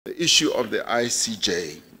issue of the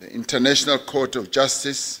ICJ, the International Court of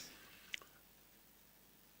Justice,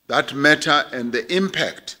 that matter and the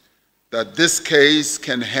impact that this case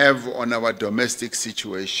can have on our domestic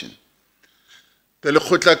situation. The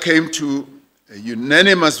Lekgotla came to a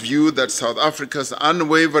unanimous view that South Africa's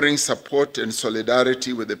unwavering support and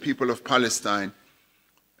solidarity with the people of Palestine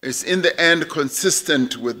is in the end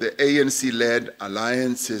consistent with the ANC-led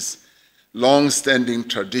alliance's long-standing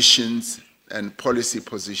traditions and policy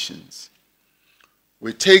positions.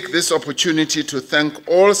 We take this opportunity to thank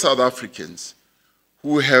all South Africans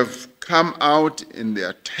who have come out in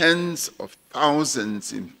their tens of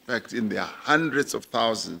thousands, in fact in their hundreds of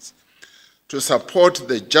thousands, to support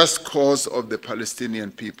the just cause of the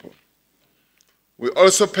Palestinian people. We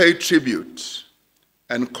also pay tribute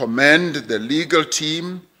and commend the legal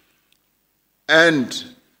team and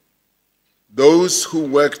those who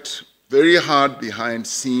worked very hard behind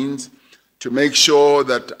scenes to make sure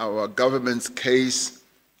that our government's case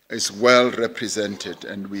is well represented.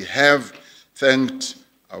 And we have thanked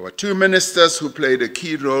our two ministers who played a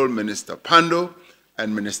key role, Minister Pando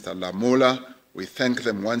and Minister Lamola. We thank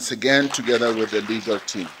them once again together with the legal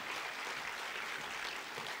team.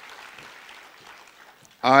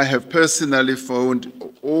 I have personally phoned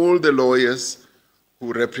all the lawyers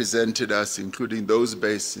who represented us, including those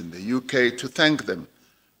based in the UK, to thank them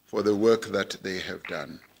for the work that they have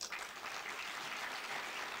done.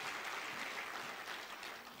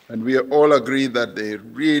 And we all agree that they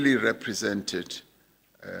really presented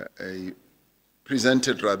a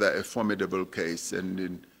formidable case. And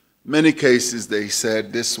in many cases, they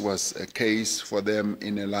said this was a case for them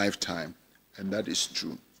in a lifetime, and that is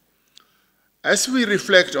true. As we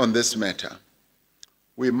reflect on this matter,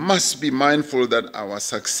 we must be mindful that our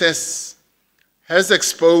success has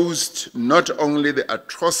exposed not only the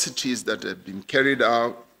atrocities that have been carried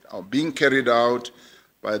out or being carried out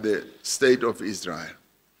by the State of Israel.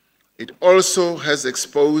 It also has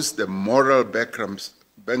exposed the moral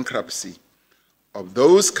bankruptcy of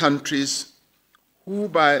those countries who,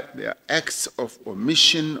 by their acts of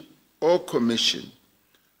omission or commission,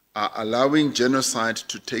 are allowing genocide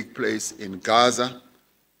to take place in Gaza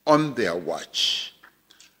on their watch.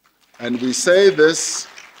 And we say this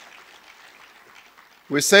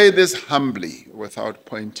humbly, without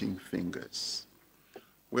pointing fingers.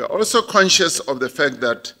 We are also conscious of the fact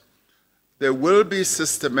that there will be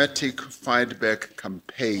systematic fight-back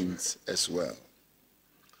campaigns as well.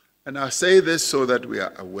 And I say this so that we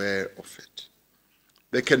are aware of it.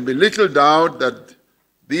 There can be little doubt that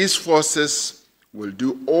these forces will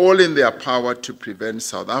do all in their power to prevent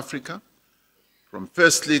South Africa from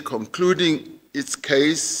firstly concluding its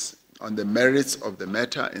case on the merits of the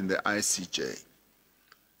matter in the ICJ.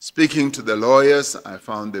 Speaking to the lawyers, I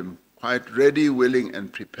found them quite ready, willing,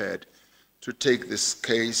 and prepared to take this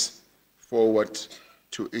case forward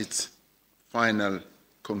to its final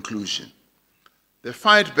conclusion. The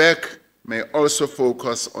fight back may also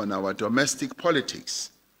focus on our domestic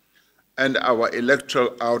politics and our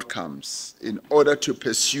electoral outcomes in order to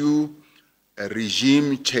pursue a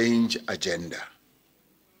regime change agenda.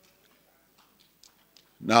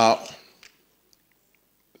 Now,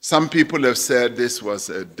 some people have said this was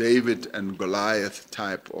a David and Goliath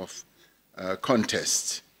type of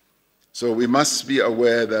contest. So we must be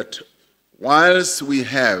aware that whilst we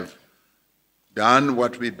have done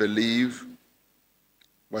what we believe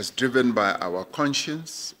was driven by our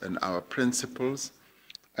conscience and our principles,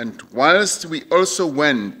 and whilst we also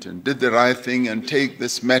went and did the right thing and take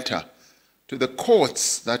this matter to the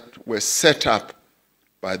courts that were set up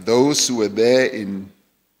by those who were there in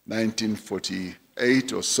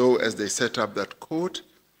 1948 or so as they set up that court,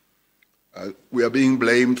 we are being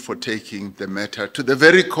blamed for taking the matter to the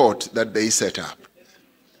very court that they set up.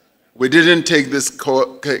 We didn't take this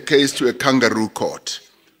case to a kangaroo court.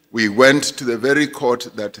 We went to the very court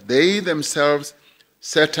that they themselves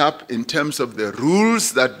set up in terms of the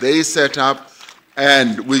rules that they set up,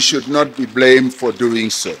 and we should not be blamed for doing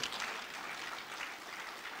so.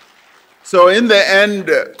 So in the end,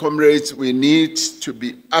 comrades, we need to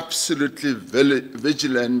be absolutely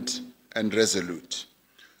vigilant and resolute.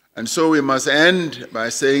 And so we must end by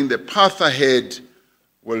saying the path ahead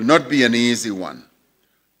will not be an easy one.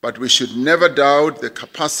 But we should never doubt the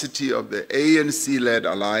capacity of the ANC-led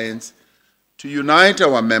alliance to unite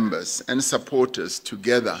our members and supporters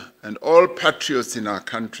together and all patriots in our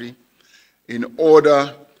country in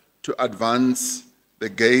order to advance the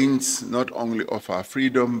gains not only of our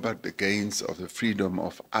freedom, but the gains of the freedom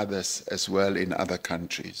of others as well in other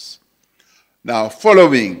countries. Now,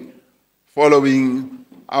 following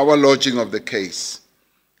our lodging of the case,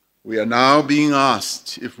 we are now being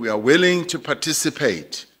asked if we are willing to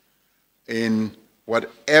participate in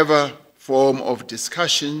whatever form of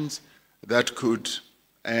discussions that could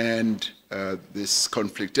end this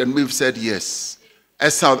conflict. And we've said yes.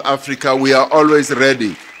 As South Africa, we are always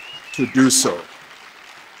ready to do so.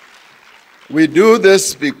 We do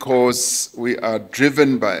this because we are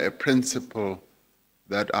driven by a principle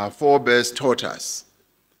that our forebears taught us,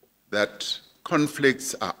 that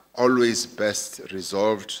conflicts are always best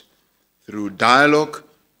resolved through dialogue,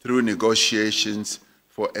 through negotiations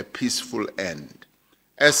for a peaceful end.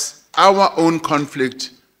 As our own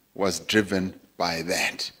conflict was driven by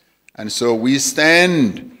that. And so we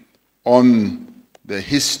stand on the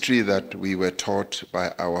history that we were taught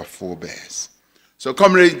by our forebears. So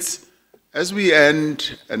comrades, as we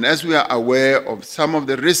end and as we are aware of some of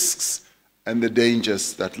the risks and the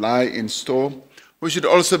dangers that lie in store, we should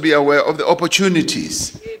also be aware of the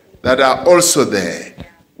opportunities that are also there,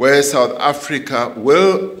 where South Africa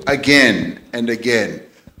will again and again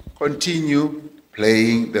continue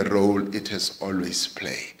playing the role it has always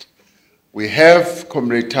played. We have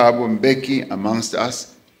Comrade Thabo Mbeki amongst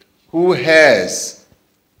us, who has,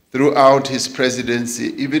 throughout his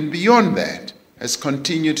presidency, even beyond that, has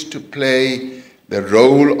continued to play the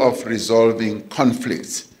role of resolving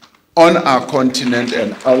conflicts on our continent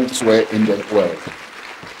and elsewhere in the world.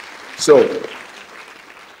 So,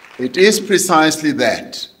 it is precisely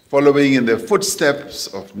that, following in the footsteps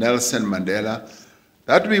of Nelson Mandela,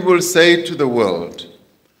 that we will say to the world,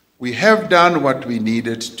 we have done what we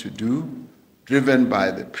needed to do, driven by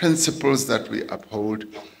the principles that we uphold,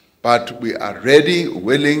 but we are ready,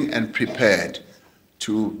 willing, and prepared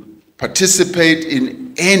to participate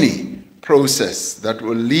in any process that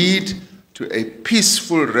will lead to a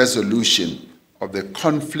peaceful resolution of the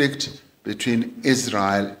conflict between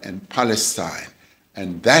Israel and Palestine.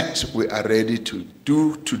 And that we are ready to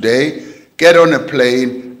do today, get on a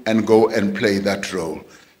plane and go and play that role.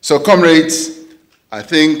 So comrades, I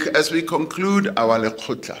think as we conclude our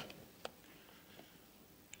Lekgotla,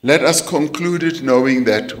 let us conclude it knowing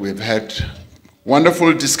that we've had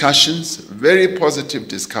wonderful discussions, very positive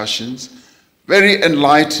discussions, very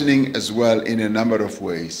enlightening as well in a number of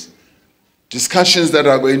ways. Discussions that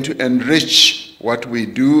are going to enrich what we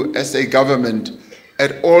do as a government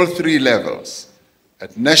at all three levels,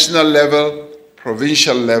 at national level,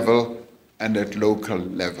 provincial level, and at local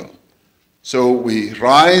level. So we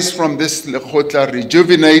rise from this Lekgotla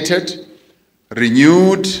rejuvenated,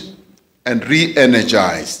 renewed, and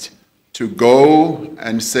re-energized to go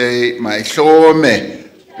and say, Maihlome,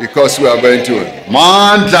 because we are going to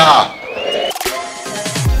Mandla.